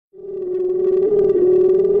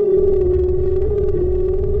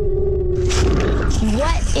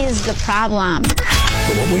is the problem.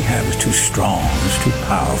 But what we have is too strong, it's too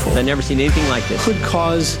powerful. I've never seen anything like this. Could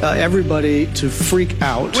cause everybody to freak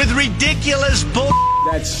out. With ridiculous bull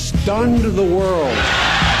that stunned the world.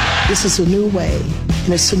 This is a new way,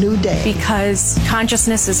 and it's a new day. Because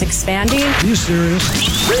consciousness is expanding. Are you serious?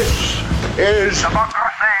 This is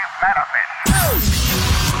Democracy Manifest.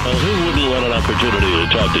 Well, who wouldn't want an opportunity to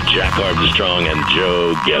talk to Jack Armstrong and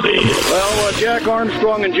Joe Getty? Well, Jack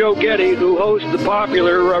Armstrong and Joe Getty, who host the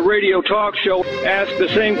popular radio talk show, ask the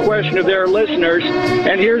same question of their listeners,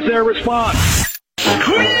 and here's their response.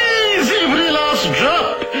 Crazy every last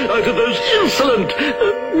drop out of those insolent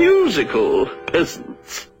musical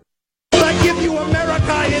peasants. I give you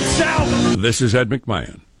America itself. This is Ed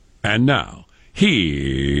McMahon. And now, here's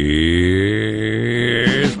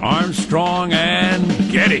Armstrong and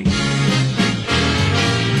Getty.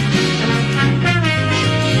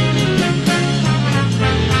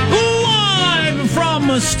 Live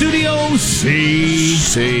from Studio C.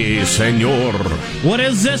 Si, senor. What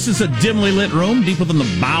is this? It's a dimly lit room deep within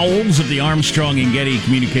the bowels of the Armstrong and Getty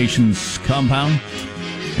Communications compound.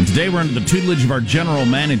 And today we're under the tutelage of our general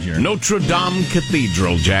manager. Notre Dame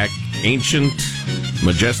Cathedral, Jack. Ancient,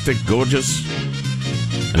 majestic, gorgeous,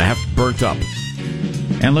 and half burnt up.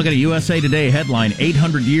 And look at a USA Today headline,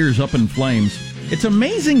 800 years up in flames. It's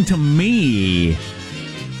amazing to me,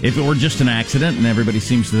 if it were just an accident, and everybody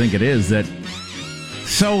seems to think it is, that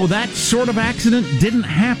sort of accident didn't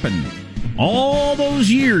happen. All those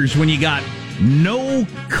years when you got no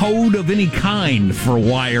code of any kind for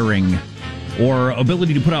wiring, or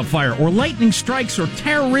ability to put out fire, or lightning strikes, or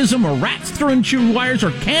terrorism, or rats throwing chewed wires,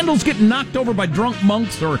 or candles getting knocked over by drunk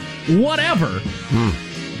monks, or whatever.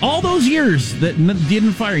 All those years that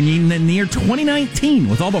didn't fire, and in the year 2019,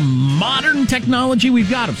 with all the modern technology we've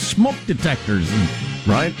got of smoke detectors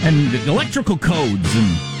and electrical codes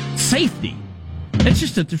and safety,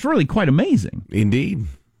 it's really quite amazing. Indeed.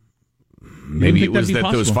 Maybe it was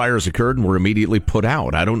that those fires occurred and were immediately put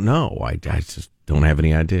out. I don't know. I just don't have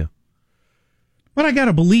any idea. But I got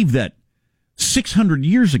to believe that 600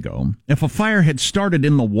 years ago, if a fire had started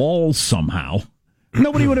in the walls somehow,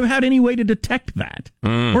 nobody would have had any way to detect that.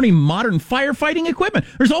 Or any modern firefighting equipment.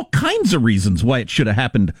 There's all kinds of reasons why it should have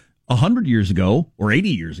happened 100 years ago, or 80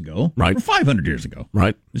 years ago, or 500 years ago.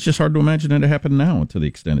 Right. It's just hard to imagine it happened now to the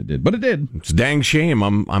extent it did. But it did. It's a dang shame.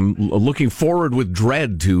 I'm looking forward with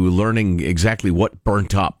dread to learning exactly what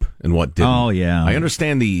burnt up and what didn't. Oh, yeah. I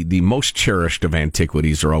understand the most cherished of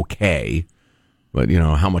antiquities are okay. But,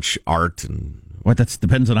 how much art and... Well, that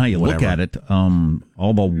depends on how you look at it.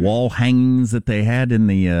 All the wall hangings that they had in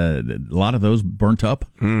a lot of those burnt up.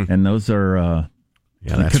 And those are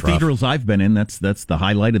the cathedrals rough. I've been in. That's the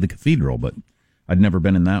highlight of the cathedral, but I'd never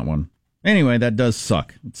been in that one. Anyway, that does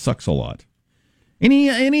suck. It sucks a lot. Do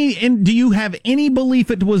you have any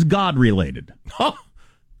belief it was God-related? No.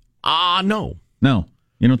 No.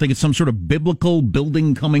 You don't think it's some sort of biblical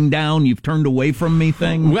building coming down, you've turned away from me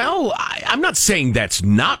thing? Well, I'm not saying that's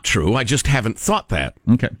not true. I just haven't thought that.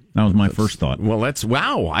 Okay. That was my first thought. Well,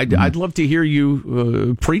 wow. I'd love to hear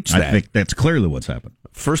you preach that. I think that's clearly what's happened.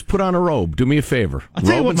 First, put on a robe. Do me a favor.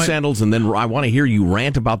 Robe and sandals, and then I want to hear you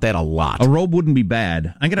rant about that a lot. A robe wouldn't be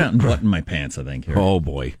bad. I get out and button my pants, I think. Here. Oh,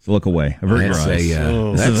 boy. So look away. Avert your eyes.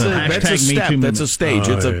 That's a step. That's a stage.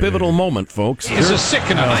 It's a pivotal moment, folks. It's a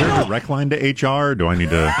sickening. Is there a direct line to HR? Do I need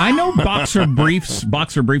to... I know boxer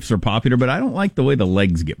briefs are popular, but I don't like the way the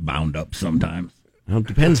legs get bound up sometimes. Well, it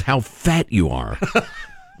depends how fat you are.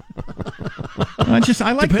 I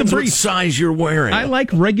like depends the what briefs. Size you're wearing. I like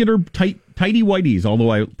regular tighty whities,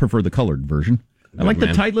 although I prefer the colored version. I like the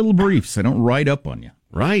tight little briefs. They don't ride up on you.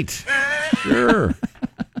 Right. Sure.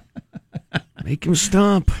 Make him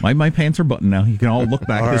stop. My pants are buttoned now. You can all look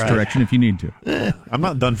back this direction if you need to. I'm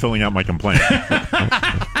not done filling out my complaint.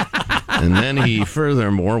 And then he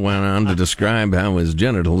furthermore went on to describe how his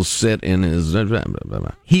genitals sit in his...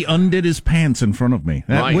 He undid his pants in front of me,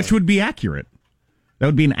 which would be accurate. That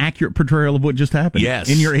would be an accurate portrayal of what just happened. Yes.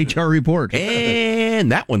 In your HR report.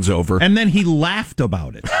 And that one's over. And then he laughed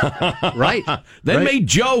about it. Right. Then made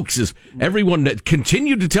jokes as everyone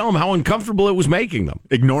continued to tell him how uncomfortable it was making them.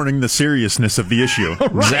 Ignoring the seriousness of the issue.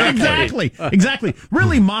 Exactly.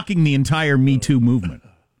 Really mocking the entire Me Too movement.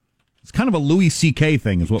 It's kind of a Louis C.K.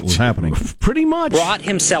 thing is what was happening. Pretty much. Brought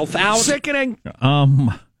himself out. Sickening.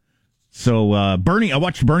 So Bernie, I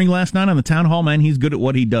watched Bernie last night on the town hall, man. He's good at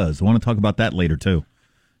what he does. I want to talk about that later, too.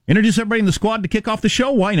 Introduce everybody in the squad to kick off the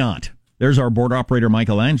show? Why not? There's our board operator,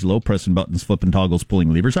 Michelangelo, pressing buttons, flipping toggles,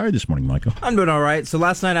 pulling levers. How are you this morning, Michael? I'm doing all right. So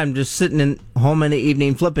last night I'm just sitting home in the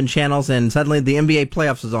evening, flipping channels, and suddenly the NBA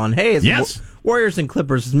playoffs is on. Hey, Warriors and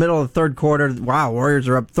Clippers, it's middle of the third quarter. Wow, Warriors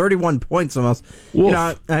are up 31 points almost. Wolf. You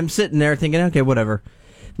know, I'm sitting there thinking, okay, whatever.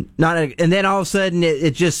 And then all of a sudden,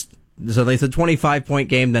 it just... So they said 25-point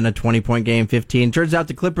game, then a 20-point game, 15. Turns out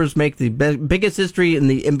the Clippers make the biggest history in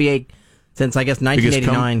the NBA since, I guess,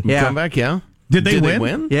 1989. Comeback, yeah. Did they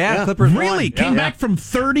win? Yeah, Clippers really won. Came back from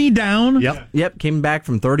 30 down. Yep. Came back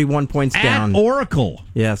from 31 points down. At Oracle.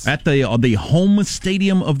 Yes. At the home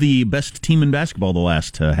stadium of the best team in basketball the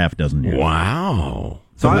last half dozen years. Wow.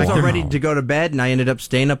 So I was all ready to go to bed, and I ended up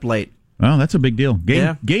staying up late. Well, that's a big deal.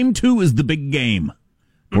 Game 2 is the big game,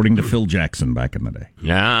 according to Phil Jackson back in the day.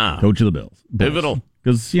 Yeah. Coach of the Bills. Pivotal.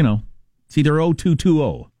 Because, it's either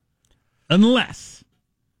 0-2-2-0. Unless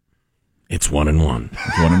it's 1-1. It's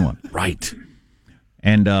 1-1. Right.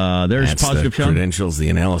 And there's That's Positive the Sean. Credentials, the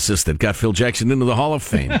analysis that got Phil Jackson into the Hall of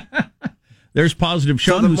Fame. There's Positive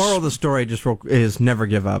Sean. So the moral of the story is never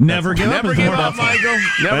give up. Never give up. Never give up, Michael.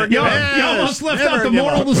 Never give up. You almost left out the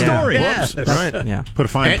moral of the story. Whoops. Right. Yeah. Put a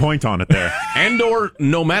fine point on it there. Or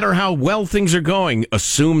no matter how well things are going,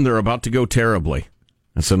 assume they're about to go terribly.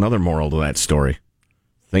 That's another moral to that story.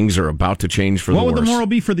 Things are about to change for the worse. What would the moral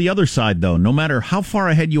be for the other side, though? No matter how far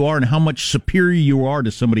ahead you are and how much superior you are to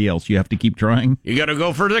somebody else, you have to keep trying. You got to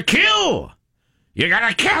go for the kill. You got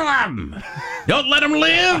to kill them. Don't let them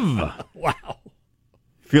live. Wow. I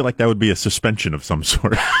feel like that would be a suspension of some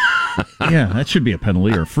sort. Yeah, that should be a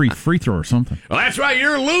penalty or a free throw or something. Well, that's right.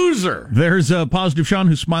 You're a loser. There's Positive Sean,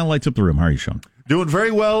 whose smile lights up the room. How are you, Sean? Doing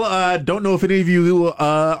very well. Don't know if any of you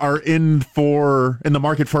are in the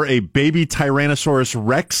market for a baby Tyrannosaurus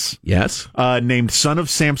Rex. Yes. Named Son of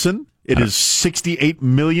Samson. It is 68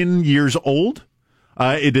 million years old.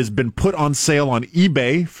 It has been put on sale on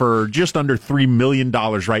eBay for just under $3 million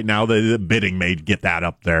right now. The bidding may get that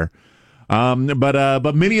up there.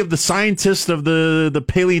 But many of the scientists of the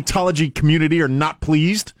paleontology community are not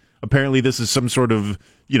pleased. Apparently, this is some sort of,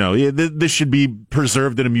 this should be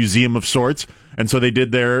preserved in a museum of sorts. And so they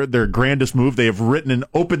did their grandest move. They have written an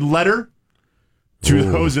open letter to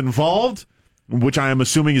those involved, which I am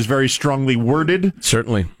assuming is very strongly worded.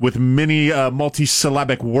 Certainly. With many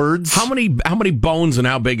multisyllabic words. How many bones and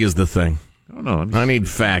how big is the thing? I don't know. I need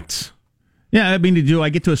facts. Yeah, I mean, I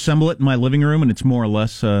get to assemble it in my living room, and it's more or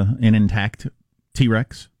less an intact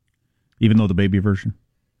T-Rex, even though the baby version.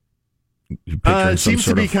 It seems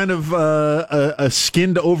to be kind of a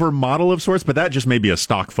skinned-over model of sorts, but that just may be a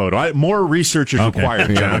stock photo. More research is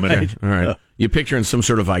required, gentlemen. Okay. All right. You picturing some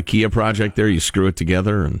sort of IKEA project there, you screw it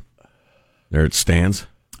together, and there it stands?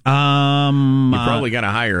 You probably got to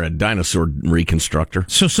hire a dinosaur reconstructor.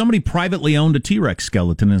 So somebody privately owned a T-Rex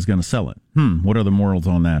skeleton and is going to sell it. What are the morals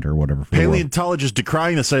on that or whatever? Paleontologists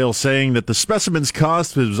decrying the sale, saying that the specimen's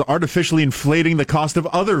cost is artificially inflating the cost of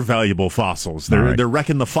other valuable fossils. They're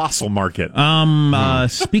wrecking the fossil market.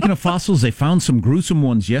 Speaking of fossils, they found some gruesome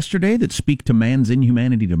ones yesterday that speak to man's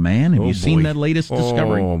inhumanity to man. Have you seen that latest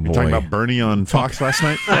discovery? You're talking about Bernie on Fox last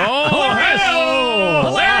night? Hilarious!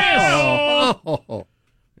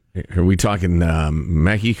 Are we talking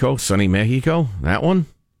Mexico, sunny Mexico? That one?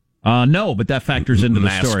 No, but that factors into the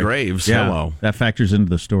Mass story. graves, yeah, hello. That factors into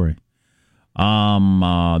the story.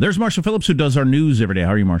 There's Marshall Phillips, who does our news every day. How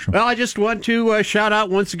are you, Marshall? Well, I just want to shout out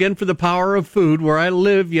once again for the power of food. Where I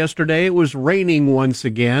live yesterday, it was raining once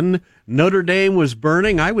again. Notre Dame was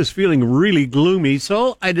burning. I was feeling really gloomy,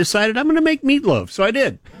 so I decided I'm going to make meatloaf. So I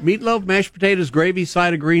did. Meatloaf, mashed potatoes, gravy,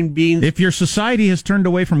 side of green beans. If your society has turned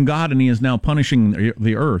away from God and he is now punishing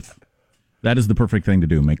the earth, that is the perfect thing to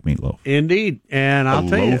do, make meatloaf. Indeed. And I'll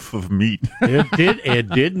tell you. A loaf of meat. It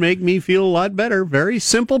did make me feel a lot better. Very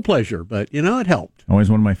simple pleasure, but, it helped. Always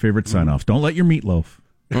one of my favorite sign-offs. Don't let your meatloaf.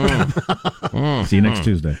 See you next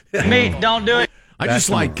Tuesday. Meat, don't do it. I just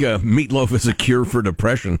like meatloaf as a cure for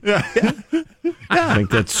depression. I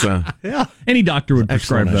think that's... Any doctor would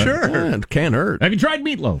prescribe that. Sure. Yeah, it can't hurt. Have you tried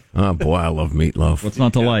meatloaf? Oh, boy, I love meatloaf. What's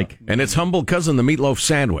not to like? And its humble cousin, the meatloaf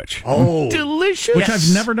sandwich. Oh. Delicious. Which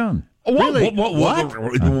I've never done. Really? What?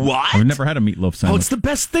 I've never had a meatloaf sandwich. Oh, it's the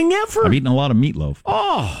best thing ever. I've eaten a lot of meatloaf.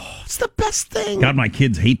 Oh, it's the best thing. God, my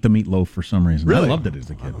kids hate the meatloaf for some reason. Really? I loved it as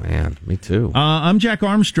a kid. Oh, man, me too. I'm Jack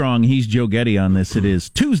Armstrong. He's Joe Getty on this. It is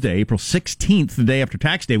Tuesday, April 16th, the day after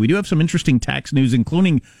tax day. We do have some interesting tax news,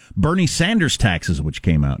 including Bernie Sanders' taxes, which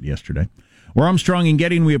came out yesterday. We're Armstrong and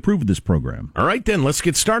Getty, and we approve of this program. All right, then, let's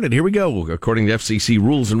get started. Here we go. According to FCC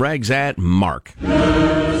rules and regs at Mark.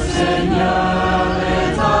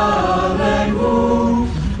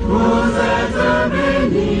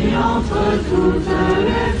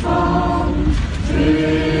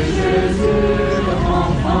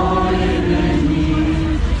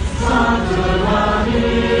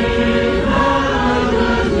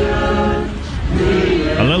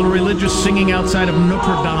 A little religious singing outside of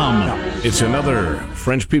Notre Dame. It's another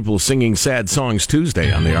French people singing sad songs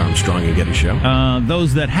Tuesday on the Armstrong and Getty Show.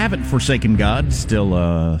 Those that haven't forsaken God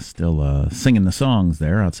still singing the songs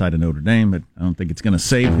there outside of Notre Dame, but I don't think it's going to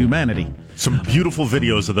save humanity. Some beautiful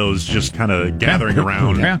videos of those just kind of gathering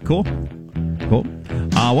around. Yeah, cool.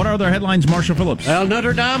 What are other headlines, Marshall Phillips? Well,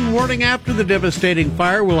 Notre Dame warning after the devastating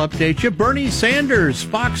fire. We'll update you. Bernie Sanders,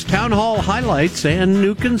 Fox Town Hall highlights, and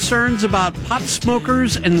new concerns about pot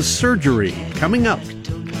smokers and surgery coming up.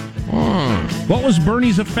 What was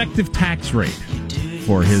Bernie's effective tax rate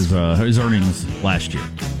for his earnings last year?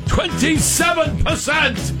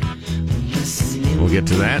 27%! We'll get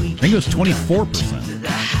to that. I think it was 24%.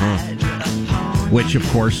 Which, of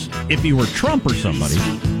course, if you were Trump or somebody,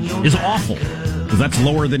 is awful. Because that's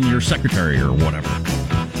lower than your secretary or whatever.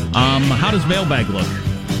 How does mailbag look?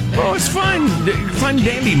 Oh, it's fine. Fine,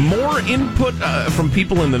 dandy. More input from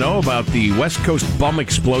people in the know about the West Coast bum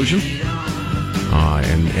explosion.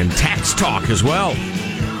 And tax talk as well.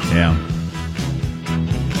 Yeah.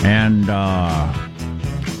 And,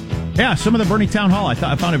 some of the Bernie Town Hall, I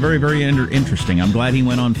found it very, very interesting. I'm glad he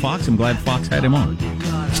went on Fox. I'm glad Fox had him on.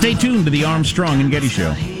 Stay tuned to the Armstrong and Getty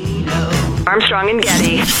Show. Armstrong and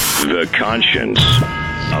Getty. The conscience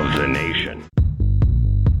of the nation.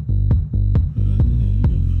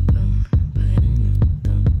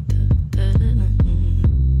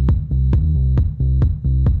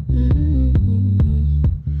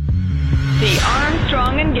 The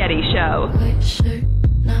Armstrong and Getty Show. White shirt,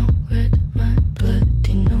 now red, my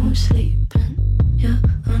bloody nose sleeping. Yeah,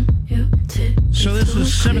 on you. So this is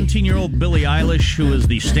 17-year-old Billie Eilish, who is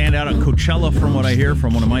the standout at Coachella, from what I hear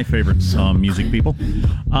from one of my favorite music people.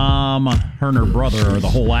 Her and her brother are the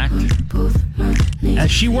whole act.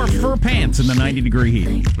 She wore fur pants in the 90-degree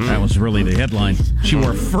heat. That was really the headline. She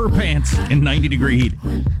wore fur pants in 90-degree heat.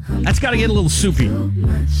 That's got to get a little soupy.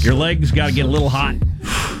 Your legs got to get a little hot.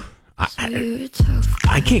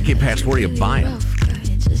 I can't get past where you buy them.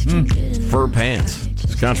 Fur pants.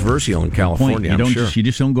 It's controversial in California, I'm sure. You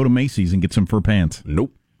just don't go to Macy's and get some fur pants.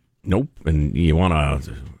 Nope. And you want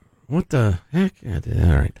to... What the heck?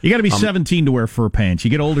 All right. You got to be 17 to wear fur pants. You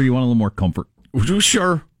get older, you want a little more comfort.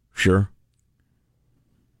 Sure. You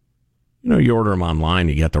know, you order them online,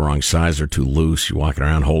 you get the wrong size, they're too loose. You're walking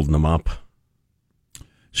around holding them up.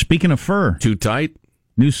 Speaking of fur. Too tight.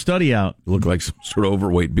 New study out. You look like some sort of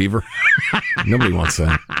overweight beaver. Nobody wants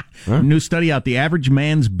that. Huh? New study out. The average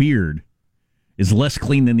man's beard is less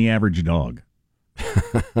clean than the average dog.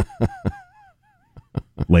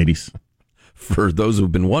 Ladies. For those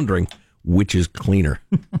who've been wondering, which is cleaner?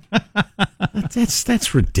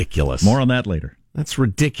 That's ridiculous. More on that later. That's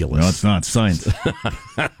ridiculous. No, it's not. Science.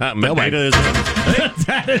 Mailbag.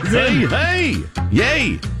 That is it. Hey.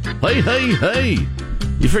 Yay. Hey.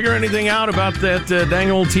 You figure anything out about that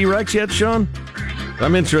dang old T-Rex yet, Sean?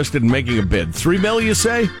 I'm interested in making a bid. $3 million, you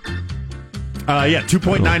say? Yeah,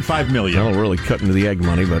 $2.95 million. That'll really cut into the egg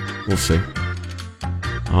money, but we'll see.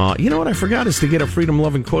 You know what I forgot is to get a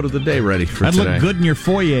freedom-loving quote of the day ready for That'd today. That'd look good in your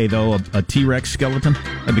foyer, though, a T-Rex skeleton.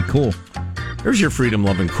 That'd be cool. Here's your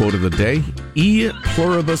freedom-loving quote of the day. E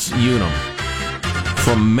pluribus unum.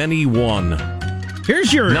 From many one.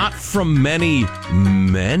 Here's your... Not from many.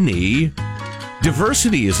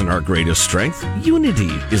 Diversity isn't our greatest strength. Unity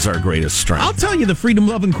is our greatest strength. I'll tell you the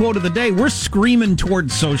freedom-loving quote of the day. We're screaming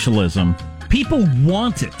towards socialism. People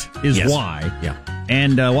want it, is why. Yeah.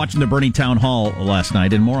 And watching the Bernie Town Hall last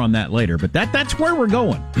night, and more on that later. But that's where we're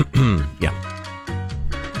going. Yeah.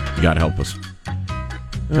 God help us.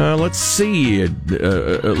 Let's see. A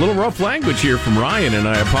little rough language here from Ryan, and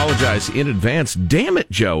I apologize in advance. Damn it,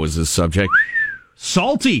 Joe, is the subject.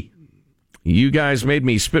 Salty. You guys made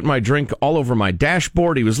me spit my drink all over my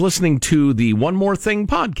dashboard. He was listening to the One More Thing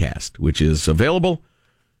podcast, which is available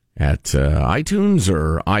at iTunes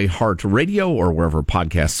or iHeartRadio or wherever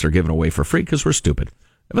podcasts are given away for free because we're stupid.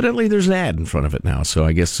 Evidently, there's an ad in front of it now, so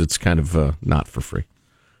I guess it's kind of not for free.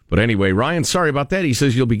 But anyway, Ryan, sorry about that. He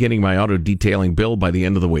says you'll be getting my auto detailing bill by the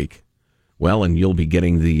end of the week. Well, and you'll be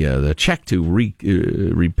getting the check to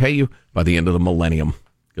repay you by the end of the millennium.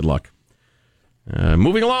 Good luck.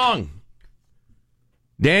 Moving along.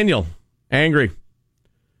 Daniel, angry.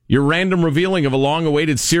 Your random revealing of a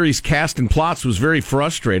long-awaited series cast and plots was very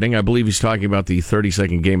frustrating. I believe he's talking about the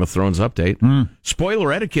 30-second Game of Thrones update.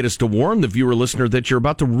 Spoiler etiquette is to warn the viewer-listener that you're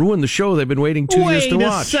about to ruin the show they've been waiting 2 years to watch.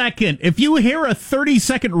 Wait a second. If you hear a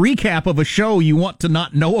 30-second recap of a show you want to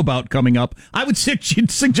not know about coming up, I would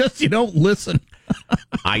suggest you don't listen.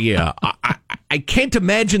 I I can't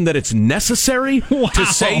imagine that it's necessary to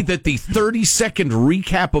say that the 30-second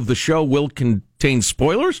recap of the show will contain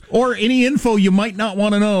spoilers. Or any info you might not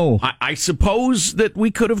want to know. I suppose that we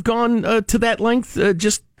could have gone to that length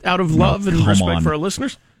just out of love and respect for our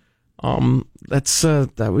listeners. That's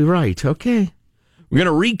we're right. Okay. We're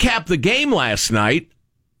going to recap the game last night.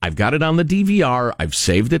 I've got it on the DVR. I've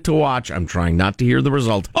saved it to watch. I'm trying not to hear the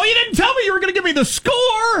result. Oh, you didn't tell me you were going to give me the score.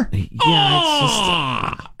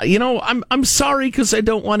 Yeah, it's just, I'm sorry because I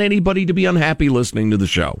don't want anybody to be unhappy listening to the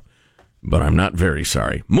show. But I'm not very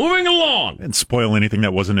sorry. Moving along. And spoil anything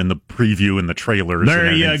that wasn't in the preview and the trailers.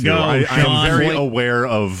 There you go. I am very aware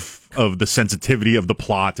of the sensitivity of the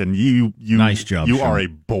plot, and you nice job, you Sean. are a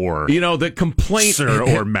bore. The complaint, sir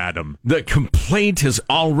or madam. The complaint has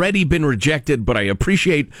already been rejected, but I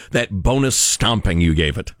appreciate that bonus stomping you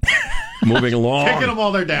gave it. Moving along. Kicking them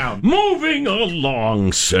while they're down. Moving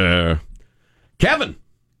along, sir. Kevin,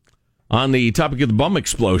 on the topic of the bum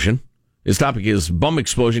explosion. His topic is bum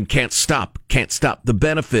explosion, can't stop the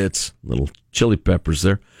benefits. Little chili peppers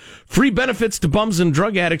there. Free benefits to bums and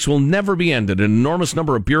drug addicts will never be ended. An enormous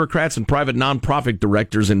number of bureaucrats and private nonprofit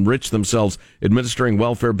directors enrich themselves administering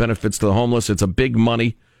welfare benefits to the homeless. It's big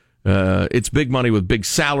money. It's big money with big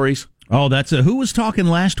salaries. Oh, that's who was talking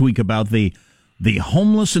last week about the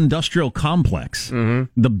homeless industrial complex,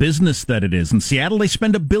 the business that it is. In Seattle, they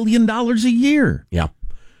spend $1 billion a year. Yeah.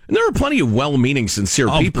 And there are plenty of well-meaning, sincere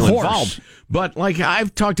people involved. But like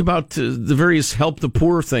I've talked about the various help the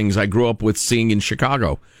poor things I grew up with seeing in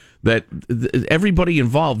Chicago, that everybody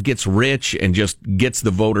involved gets rich and just gets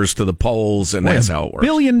the voters to the polls, and that's how it works. $1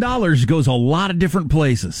 billion goes a lot of different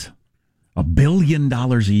places. $1 billion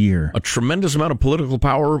a year. A tremendous amount of political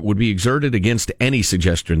power would be exerted against any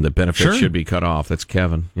suggestion that benefits should be cut off. That's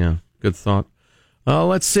Kevin. Yeah, good thought.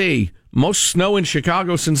 Let's see. Most snow in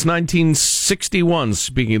Chicago since 1961,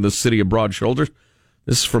 speaking of the city of broad shoulders.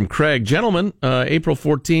 This is from Craig. Gentlemen, April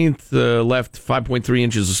 14th left 5.3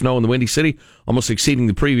 inches of snow in the Windy City, almost exceeding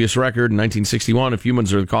the previous record in 1961. If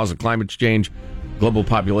humans are the cause of climate change, global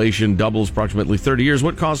population doubles approximately 30 years.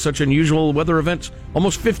 What caused such unusual weather events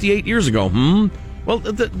almost 58 years ago? Well,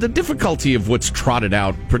 the difficulty of what's trotted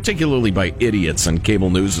out, particularly by idiots on cable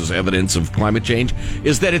news as evidence of climate change,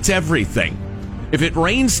 is that it's everything. If it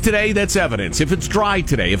rains today, that's evidence. If it's dry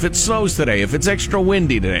today, if it snows today, if it's extra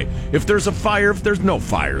windy today, if there's a fire, if there's no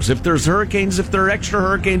fires, if there's hurricanes, if there are extra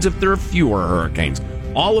hurricanes, if there are fewer hurricanes.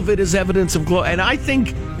 All of it is evidence of and I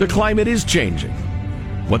think the climate is changing.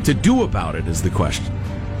 What to do about it is the question.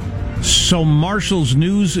 So Marshall's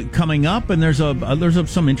news coming up, and there's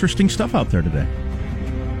some interesting stuff out there today,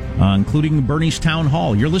 including Bernie's town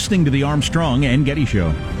hall. You're listening to the Armstrong and Getty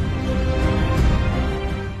Show.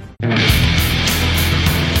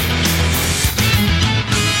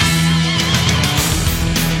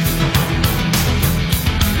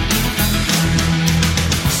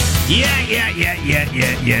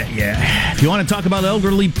 Yeah. If you want to talk about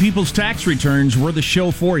elderly people's tax returns, we're the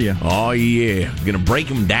show for you. Oh, yeah. Going to break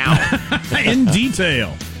them down. In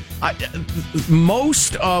detail.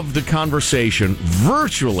 Most of the conversation,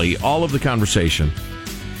 virtually all of the conversation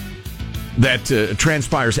that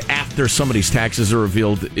transpires after somebody's taxes are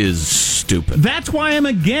revealed is stupid. That's why I'm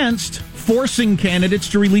against forcing candidates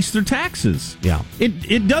to release their taxes. Yeah.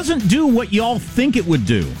 It doesn't do what y'all think it would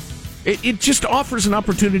do. It just offers an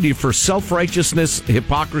opportunity for self-righteousness,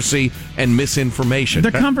 hypocrisy, and misinformation.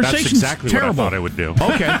 The conversation's That's exactly terrible. what I thought I would do.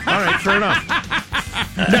 Okay, all right, fair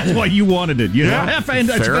enough. That's why you wanted it. You know? Yeah,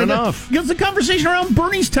 fair enough. Because the conversation around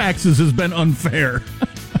Bernie's taxes has been unfair.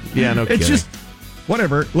 Yeah, no kidding. It's just,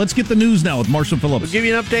 whatever. Let's get the news now with Marshall Phillips. We'll give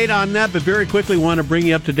you an update on that, but very quickly want to bring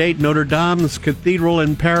you up to date. Notre Dame's cathedral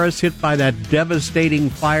in Paris hit by that devastating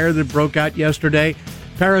fire that broke out yesterday.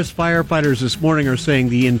 Paris firefighters this morning are saying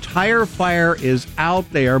the entire fire is out.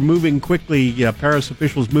 They are moving quickly, Paris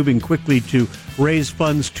officials moving quickly to raise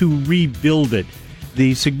funds to rebuild it.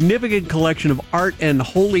 The significant collection of art and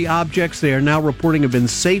holy objects they are now reporting have been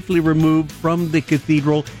safely removed from the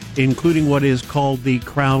cathedral, including what is called the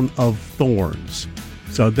Crown of Thorns.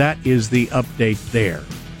 So that is the update there.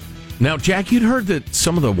 Now, Jack, you'd heard that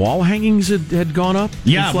some of the wall hangings had gone up?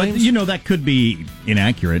 Yeah, but that could be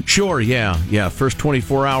inaccurate. Sure, yeah. First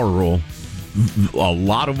 24-hour rule. A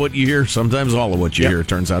lot of what you hear, sometimes all of what you hear,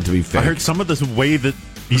 turns out to be fake. I heard some of the way that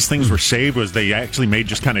these things were saved was they actually made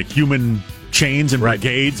just kind of human chains and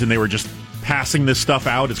brigades, and they were just passing this stuff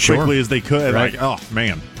out as quickly as they could. Right. Like, oh,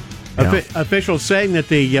 man. Officials saying that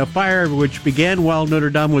the fire, which began while Notre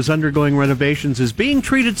Dame was undergoing renovations, is being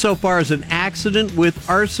treated so far as an accident, with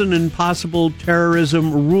arson and possible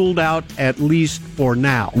terrorism ruled out, at least for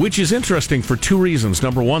now. Which is interesting for two reasons.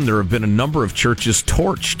 Number one, there have been a number of churches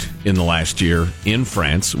torched in the last year in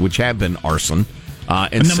France, which have been arson.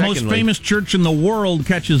 And the most famous church in the world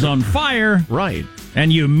catches on fire. Right.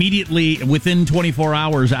 And you immediately, within 24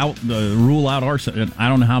 hours, rule out arson. I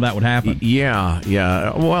don't know how that would happen. Yeah.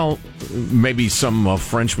 Well, maybe some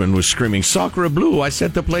Frenchman was screaming, "Sacre bleu, I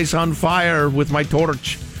set the place on fire with my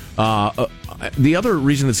torch." The other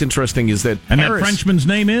reason it's interesting is that And Paris, that Frenchman's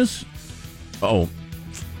name is? Oh,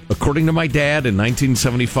 according to my dad in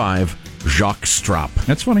 1975, Jacques Strap.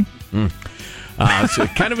 That's funny. It's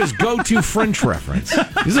kind of his go-to French reference.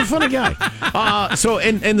 He's a funny guy.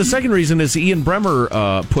 And the second reason is Ian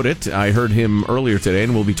Bremmer put it. I heard him earlier today,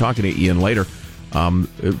 and we'll be talking to Ian later.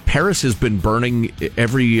 Paris has been burning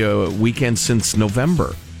every weekend since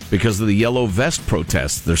November because of the yellow vest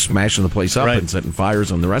protests. They're smashing the place up and setting fires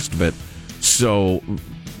and the rest of it. So,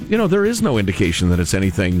 there is no indication that it's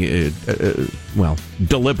anything,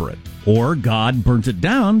 deliberate. Or God burnt it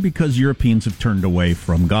down because Europeans have turned away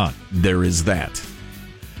from God. There is that.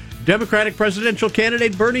 Democratic presidential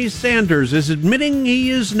candidate Bernie Sanders is admitting he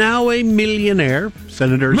is now a millionaire.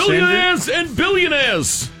 Millionaires and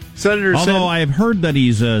billionaires! Although I have heard that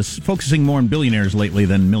he's focusing more on billionaires lately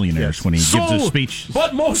than millionaires when he gives his speech.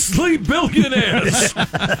 But mostly billionaires.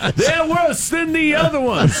 They're worse than the other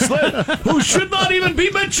ones, who should not even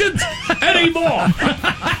be mentioned anymore.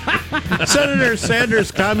 Senator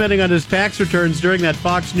Sanders commenting on his tax returns during that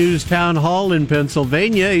Fox News town hall in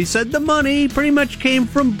Pennsylvania. He said the money pretty much came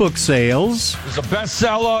from book sales. It was a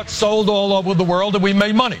bestseller, sold all over the world, and we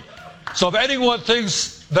made money. So if anyone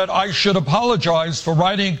thinks that I should apologize for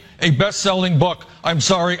writing a best-selling book, I'm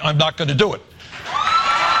sorry, I'm not going to do it.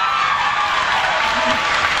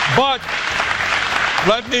 But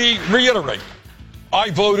let me reiterate, I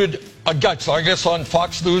voted against. I guess on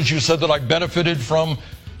Fox News you said that I benefited from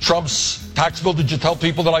Trump's tax bill. Did you tell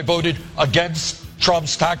people that I voted against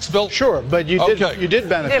Trump's tax bill? Sure, but you did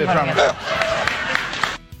benefit from it.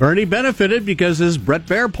 Yeah. Bernie benefited because, as Brett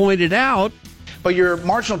Baer pointed out, but your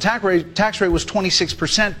marginal tax rate was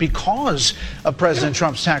 26% because of President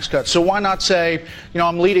Trump's tax cuts. So why not say,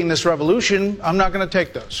 I'm leading this revolution, I'm not going to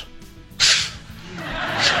take those?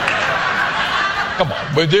 Come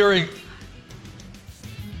on, but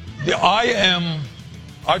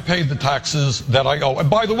I paid the taxes that I owe. And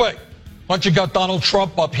by the way, why don't you get Donald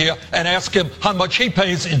Trump up here and ask him how much he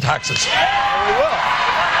pays in taxes? There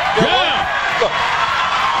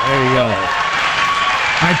you go.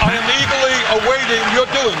 I am eagerly awaiting your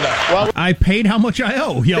doing that. Well, I paid how much I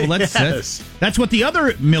owe. That's what the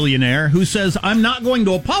other millionaire who says, I'm not going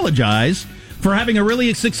to apologize for having a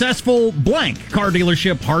really successful blank car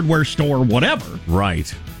dealership, hardware store, whatever.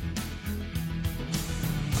 Right.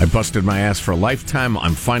 I busted my ass for a lifetime.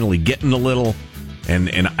 I'm finally getting a little,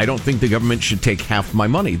 and I don't think the government should take half my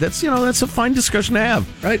money. That's a fine discussion to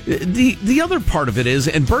have. Right. The other part of it is,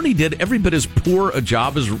 and Bernie did every bit as poor a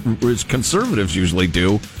job as conservatives usually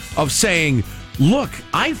do, of saying, look,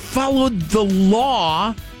 I followed the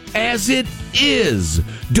law as it is.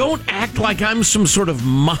 Don't act like I'm some sort of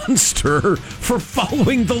monster for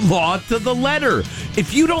following the law to the letter.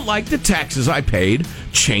 If you don't like the taxes I paid,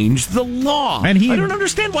 change the law. And I don't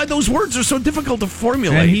understand why those words are so difficult to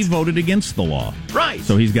formulate. And he voted against the law. Right.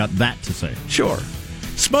 So he's got that to say. Sure.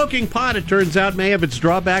 Smoking pot, it turns out, may have its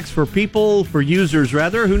drawbacks for users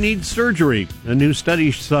who need surgery. A new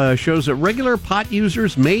study shows that regular pot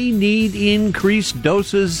users may need increased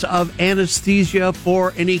doses of anesthesia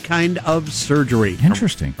for any kind of surgery.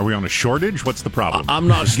 Interesting. Are we on a shortage? What's the problem? I'm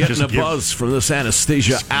not getting a buzz from this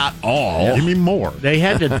anesthesia at all. Give me more. They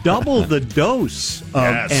had to double the dose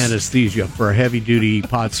of anesthesia for heavy-duty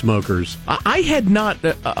pot smokers. I had not...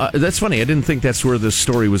 that's funny. I didn't think that's where this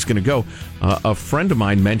story was going to go. A friend of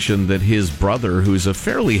mine mentioned that his brother, who's a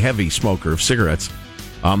fairly heavy smoker of cigarettes,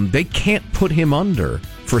 they can't put him under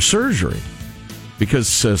for surgery because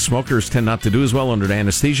smokers tend not to do as well under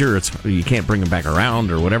anesthesia. You can't bring them back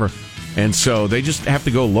around or whatever. And so they just have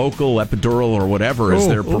to go local, epidural, or whatever as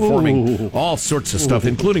they're performing all sorts of stuff,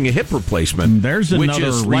 including a hip replacement, which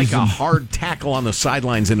is like a hard tackle on the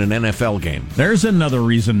sidelines in an NFL game. There's another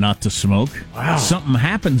reason not to smoke. Wow. Something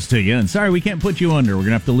happens to you, and sorry, we can't put you under. We're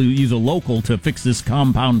going to have to use a local to fix this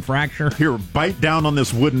compound fracture. Here, bite down on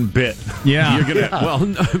this wooden bit. Yeah. You're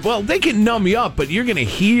gonna, Well, they can numb you up, but you're going to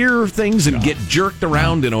hear things and get jerked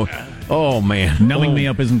around in a Oh, man. Numbing me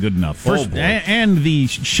up isn't good enough. First, and the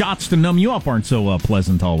shots to numb you up aren't so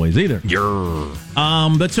pleasant always either.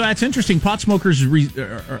 But so that's interesting. Pot smokers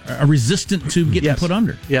are resistant to getting put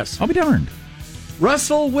under. Yes. I'll be darned.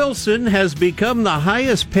 Russell Wilson has become the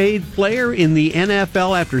highest paid player in the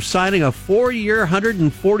NFL after signing a 4-year,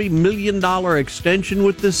 $140 million extension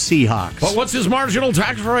with the Seahawks. But what's his marginal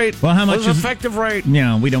tax rate? Well, how much what's his effective rate?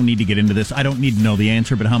 Yeah, we don't need to get into this. I don't need to know the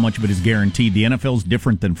answer, but how much of it is guaranteed? The NFL's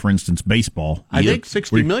different than, for instance, baseball. I think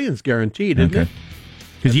 $60 million is guaranteed, isn't it?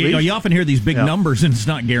 Because you often hear these big numbers, and it's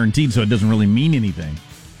not guaranteed, so it doesn't really mean anything.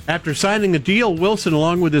 After signing the deal, Wilson,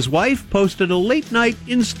 along with his wife, posted a late-night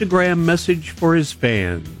Instagram message for his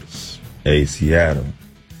fans. Hey, Seattle,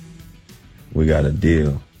 we got a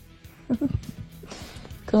deal.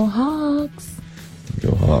 Go Hawks.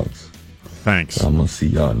 Go Hawks. Thanks. So I'm going to see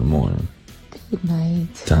y'all in the morning. Good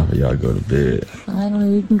night. Time for y'all to go to bed. Finally,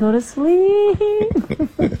 we can go to sleep.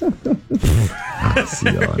 I'll see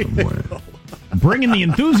y'all in the morning. Bringing the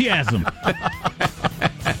enthusiasm.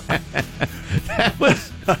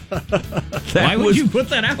 Why would you put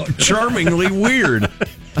that out? Charmingly weird.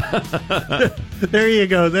 There you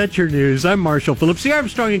go. That's your news. I'm Marshall Phillips, the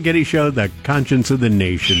Armstrong and Getty Show, the conscience of the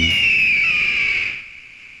nation.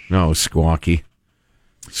 No, squawky.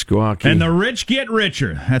 And the rich get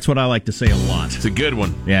richer. That's what I like to say a lot. It's a good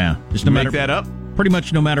one. Yeah. Just no matter, that up? Pretty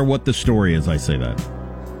much no matter what the story is, I say that.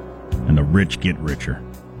 And the rich get richer.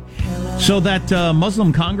 So that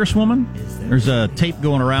Muslim congresswoman, there's a tape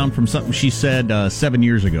going around from something she said 7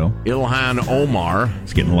 years ago. Ilhan Omar.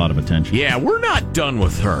 It's getting a lot of attention. Yeah, we're not done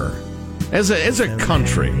with her. As a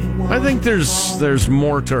country, I think there's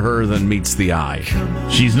more to her than meets the eye.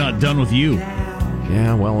 She's not done with you.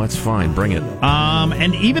 Yeah, well, that's fine. Bring it.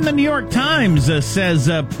 And even the New York Times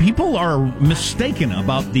says people are mistaken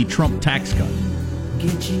about the Trump tax cut.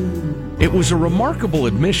 It was a remarkable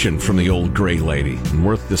admission from the old gray lady and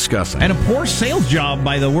worth discussing. And a poor sales job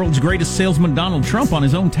by the world's greatest salesman, Donald Trump, on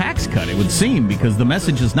his own tax cut, it would seem, because the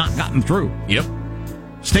message has not gotten through. Yep.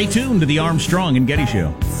 Stay tuned to the Armstrong and Getty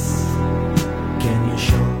Show.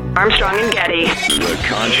 Armstrong and Getty. The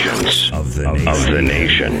conscience of the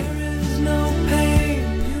nation.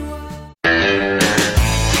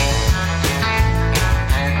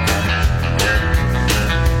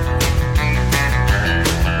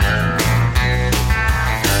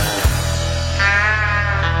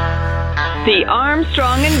 The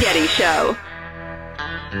Armstrong and Getty Show.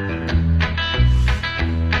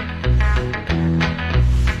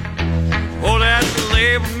 Oh, that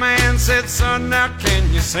labor man said, son, now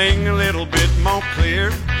can you sing a little bit more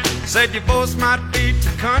clear? Said your voice might be too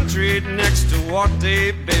country next to what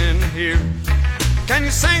they've been here. Can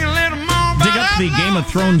you sing a little more? Dig up the Game of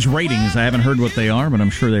Thrones ratings. I haven't heard what they are, but I'm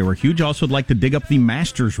sure they were huge. Also would like to dig up the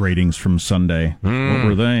Masters ratings from Sunday. What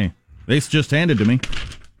were they? They just handed to me.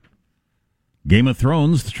 Game of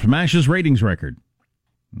Thrones smashes ratings record.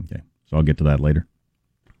 Okay, so I'll get to that later.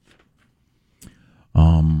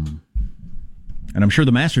 And I'm sure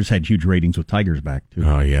the Masters had huge ratings with Tigers back, too.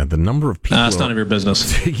 Oh, yeah, the number of people... it's none of your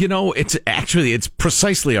business. You know, it's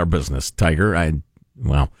precisely our business, Tiger.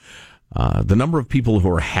 The number of people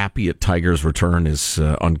who are happy at Tiger's return is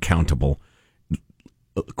uncountable.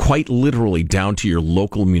 Quite literally down to your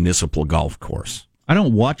local municipal golf course. I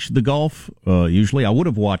don't watch the golf usually. I would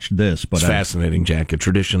have watched this, but it's fascinating, Jack. A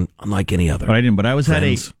tradition unlike any other. But I didn't. But I was at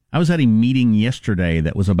a meeting yesterday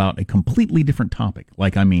that was about a completely different topic.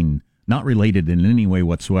 Like, I mean, not related in any way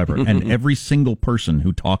whatsoever. And every single person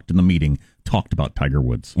who talked in the meeting talked about Tiger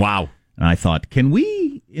Woods. Wow. And I thought, can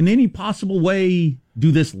we, in any possible way,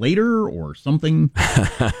 do this later or something?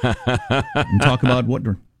 And talk about what?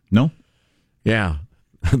 No. Yeah,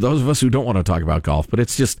 those of us who don't want to talk about golf, but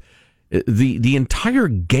it's just. The entire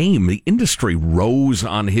game, the industry rose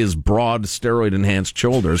on his broad steroid-enhanced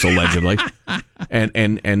shoulders, allegedly,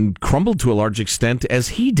 and crumbled to a large extent as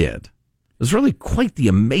he did. It was really quite the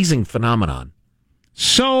amazing phenomenon.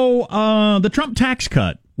 So the Trump tax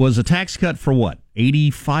cut was a tax cut for what?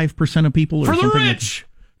 85% of people? Or for the something rich!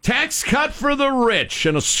 Tax cut for the rich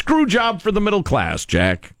and a screw job for the middle class,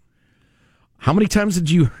 Jack. How many times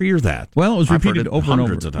did you hear that? Well, it was repeated over and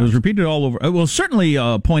over. Of times. It was repeated all over. Well, certainly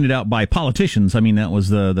pointed out by politicians. I mean, that was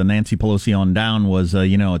the Nancy Pelosi on down was,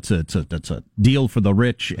 it's a deal for the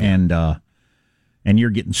rich and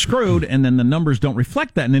you're getting screwed. And then the numbers don't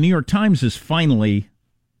reflect that. And the New York Times has finally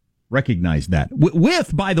recognized that.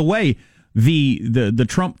 With, by the way, the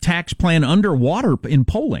Trump tax plan underwater in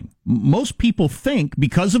polling. Most people think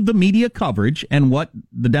because of the media coverage and what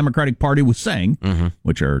the Democratic Party was saying,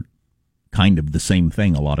 which are kind of the same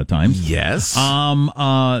thing a lot of times. Yes.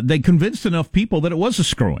 They convinced enough people that it was a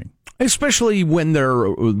screwing. especially when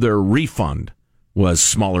their refund was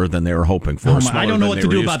smaller than they were hoping for. I don't know what to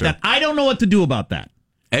do about that. I don't know what to do about that.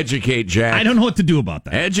 Educate, Jack. I don't know what to do about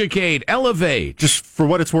that. Educate, elevate. Just for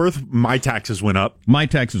what it's worth, my taxes went up. My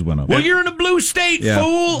taxes went up. Well, you're in a blue state,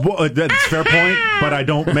 fool. Well, that's a fair point, but I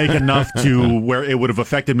don't make enough to where it would have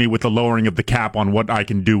affected me with the lowering of the cap on what I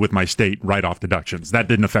can do with my state write-off deductions. That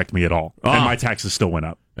didn't affect me at all, and my taxes still went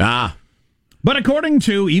up. But according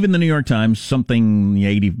to even the New York Times,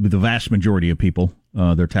 the vast majority of people,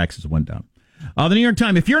 their taxes went down. The New York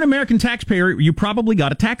Times, if you're an American taxpayer, you probably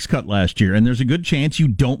got a tax cut last year, and there's a good chance you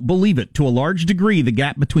don't believe it. To a large degree, the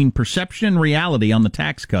gap between perception and reality on the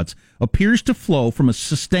tax cuts appears to flow from a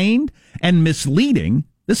sustained and misleading,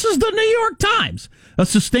 this is the New York Times, a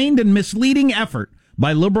sustained and misleading effort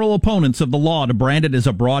by liberal opponents of the law to brand it as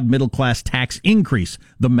a broad middle-class tax increase.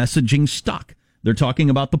 The messaging stuck. They're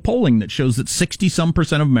talking about the polling that shows that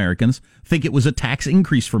 60-some% of Americans think it was a tax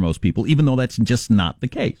increase for most people, even though that's just not the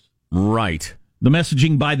case. Right. The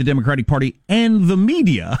messaging by the Democratic Party and the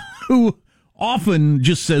media, who often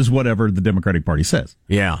just says whatever the Democratic Party says.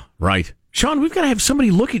 Yeah, right. Sean, we've got to have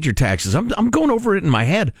somebody look at your taxes. I'm going over it in my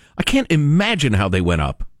head. I can't imagine how they went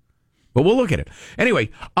up. But we'll look at it. Anyway,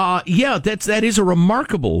 that is a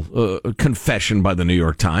remarkable confession by the New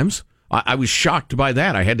York Times. I was shocked by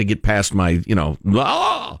that. I had to get past my,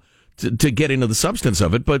 to get into the substance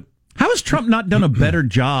of it. But how has Trump not done a better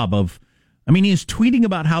job of... I mean, he's tweeting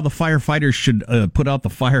about how the firefighters should put out the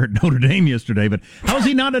fire at Notre Dame yesterday, but how has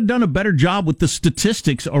he not done a better job with the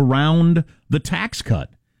statistics around the tax cut?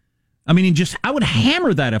 I mean, I would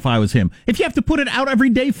hammer that if I was him. If you have to put it out every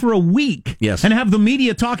day for a week and have the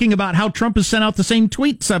media talking about how Trump has sent out the same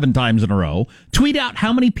tweet 7 times in a row, tweet out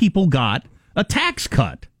how many people got a tax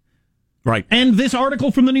cut. Right. And this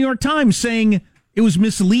article from the New York Times saying it was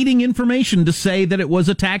misleading information to say that it was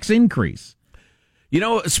a tax increase. You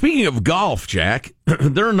know, speaking of golf, Jack,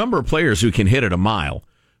 there are a number of players who can hit it a mile,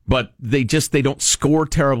 but they don't score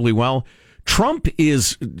terribly well. Trump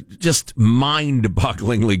is just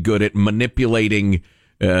mind-bogglingly good at manipulating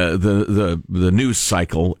the news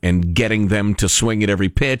cycle and getting them to swing at every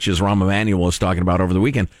pitch, as Rahm Emanuel was talking about over the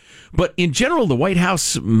weekend. But in general, the White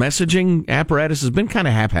House messaging apparatus has been kind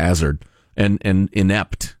of haphazard and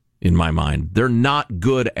inept, in my mind. They're not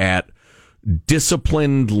good at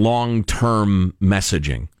disciplined, long-term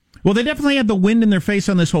messaging. Well, they definitely had the wind in their face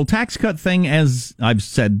on this whole tax cut thing, as I've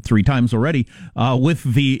said 3 times already, with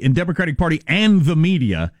the Democratic Party and the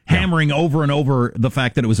media hammering over and over the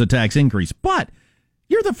fact that it was a tax increase. But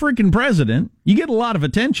you're the freaking president. You get a lot of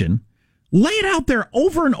attention. Lay it out there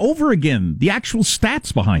over and over again, the actual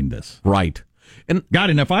stats behind this. Right. And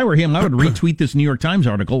if I were him, I would retweet this New York Times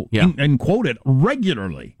article and quote it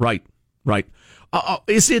regularly. Right.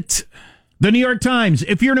 Is it... The New York Times,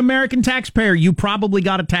 if you're an American taxpayer, you probably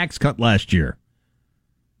got a tax cut last year.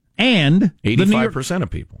 And 85% of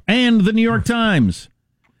people. And the New York Times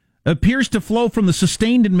appears to flow from the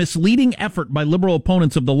sustained and misleading effort by liberal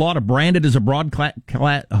opponents of the law to brand it as a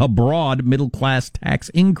broad middle-class tax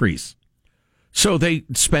increase. So they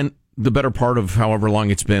spent the better part of however long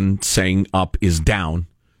it's been saying up is down,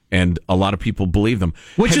 and a lot of people believe them.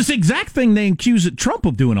 Which is the exact thing they accuse Trump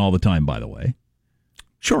of doing all the time, by the way.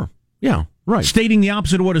 Sure. Yeah, right. Stating the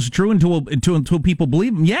opposite of what is true until people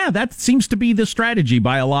believe him. Yeah, that seems to be the strategy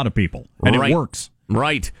by a lot of people. And it works.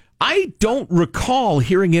 Right. I don't recall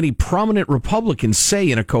hearing any prominent Republicans say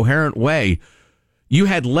in a coherent way, you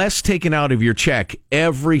had less taken out of your check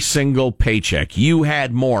every single paycheck. You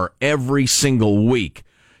had more every single week.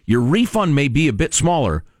 Your refund may be a bit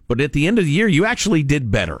smaller, but at the end of the year, you actually did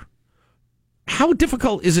better. How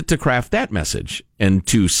difficult is it to craft that message and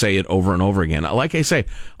to say it over and over again? Like I say,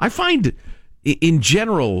 I find in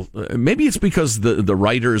general, maybe it's because the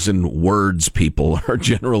writers and words people are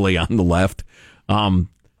generally on the left. But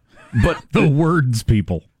the words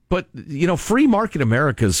people. But, free market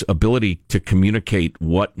America's ability to communicate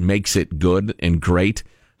what makes it good and great,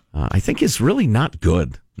 I think is really not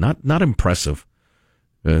good, not impressive.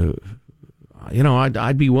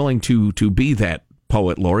 I'd be willing to be that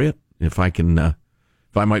poet laureate. If I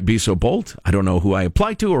might be so bold. I don't know who I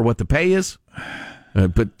apply to or what the pay is,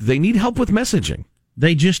 but they need help with messaging.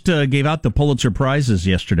 They just gave out the Pulitzer Prizes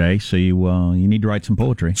yesterday, so you need to write some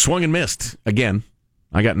poetry. Swung and missed again.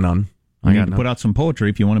 I got none. You need to put out some poetry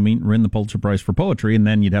if you want to win the Pulitzer Prize for poetry, and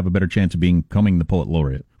then you'd have a better chance of becoming the poet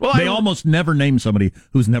laureate. Well, they almost never name somebody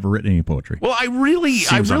who's never written any poetry. Well, I really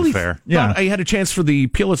unfair. thought I had a chance for the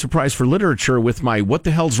Pulitzer Prize for literature with my "What the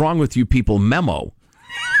hell's wrong with you people" memo.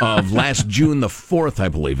 of last June the 4th, I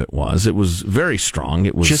believe it was. It was very strong.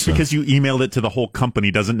 It was just because you emailed it to the whole company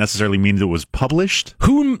doesn't necessarily mean it was published.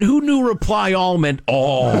 Who knew reply all meant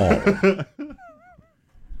all?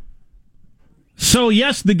 So,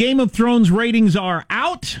 yes, the Game of Thrones ratings are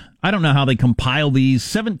out. I don't know how they compile these.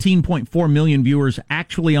 17.4 million viewers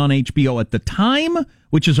actually on HBO at the time,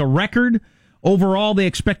 which is a record. Overall, they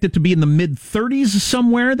expect it to be in the mid-30s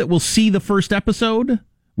somewhere that will see the first episode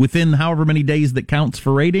within however many days that counts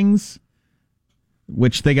for ratings,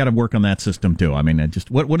 which they got to work on that system, too. I mean,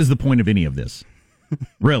 what is the point of any of this?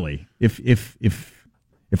 Really? If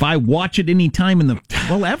I watch it any time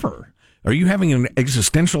ever. Are you having an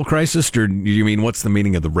existential crisis, or do you mean what's the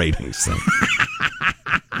meaning of the ratings thing?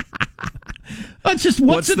 It's just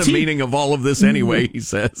what's the meaning of all of this anyway? He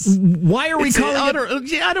says. Why are we calling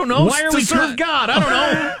it? I don't know. Why are we serve God? I don't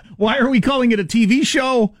know. Why are we calling it a TV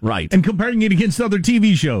show? Right. And comparing it against other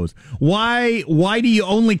TV shows? Why do you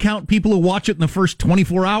only count people who watch it in the first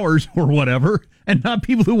 24 hours or whatever, and not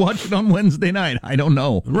people who watch it on Wednesday night? I don't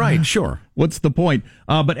know. Right. Sure. What's the point?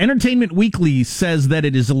 But Entertainment Weekly says that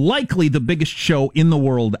it is likely the biggest show in the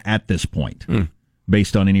world at this point,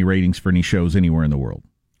 based on any ratings for any shows anywhere in the world.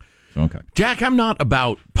 Okay. Jack, I'm not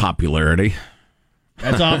about popularity.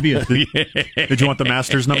 That's obvious. Did you want the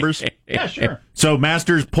Masters numbers? Yeah, sure. So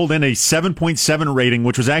Masters pulled in a 7.7 rating,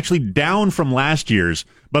 which was actually down from last year's.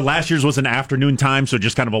 But last year's was an afternoon time, so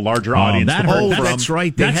just kind of a larger audience. That's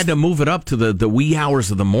right. They had to move it up to the wee hours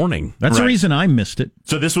of the morning. That's the reason I missed it.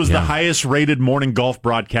 So this was the highest rated morning golf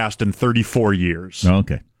broadcast in 34 years.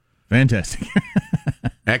 Okay. Fantastic.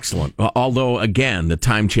 Excellent. Although, again, the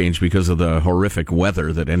time changed because of the horrific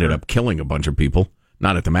weather that ended up killing a bunch of people.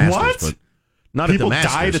 Not at the Masters, but not people at the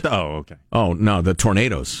Masters. Died at the. Oh, okay. Oh no, the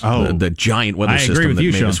tornadoes. Oh, the giant weather system that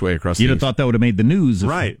made its way across. You'd have thought that would have made the news,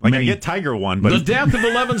 right? Like I get Tiger one, but the death of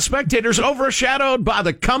 11 spectators overshadowed by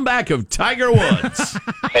the comeback of Tiger Woods.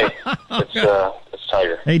 Hey, it's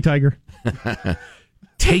Tiger. Hey, Tiger.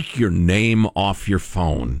 Take your name off your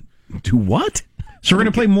phone. Do what? So we're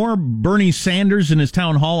going to play more Bernie Sanders in his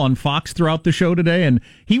town hall on Fox throughout the show today. And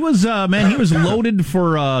he was, he was loaded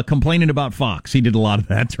for complaining about Fox. He did a lot of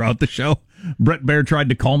that throughout the show. Brett Baer tried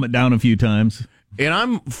to calm it down a few times. And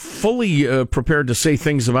I'm fully prepared to say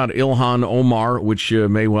things about Ilhan Omar, which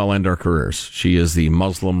may well end our careers. She is the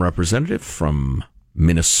Muslim representative from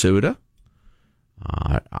Minnesota.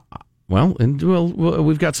 We've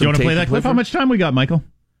got some. You want to play that clip? How much time we got, Michael?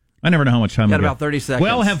 I never know how much time we got. About 30 seconds.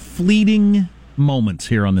 We'll have fleeting moments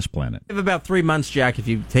here on this planet. We have about 3 months, Jack, if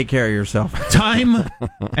you take care of yourself. Time,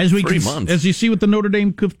 as we 3 months. as you see with the Notre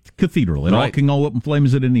Dame Cathedral, it all can go up in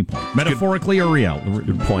flames at any point, metaphorically or reality.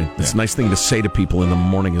 Good point. It's a nice thing to say to people in the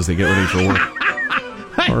morning as they get ready for work.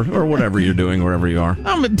 or whatever you're doing, wherever you are.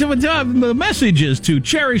 The message is to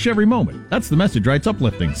cherish every moment. That's the message, right? It's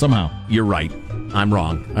uplifting somehow. You're right. I'm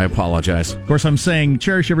wrong. I apologize. Of course, I'm saying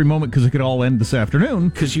cherish every moment because it could all end this afternoon.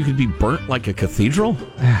 Because you could be burnt like a cathedral?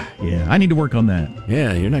 Yeah, I need to work on that.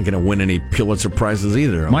 Yeah, you're not going to win any Pulitzer Prizes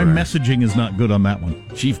either. My messaging is not good on that one.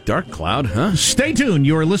 Chief Dark Cloud, huh? Stay tuned.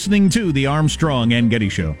 You're listening to The Armstrong and Getty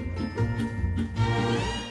Show.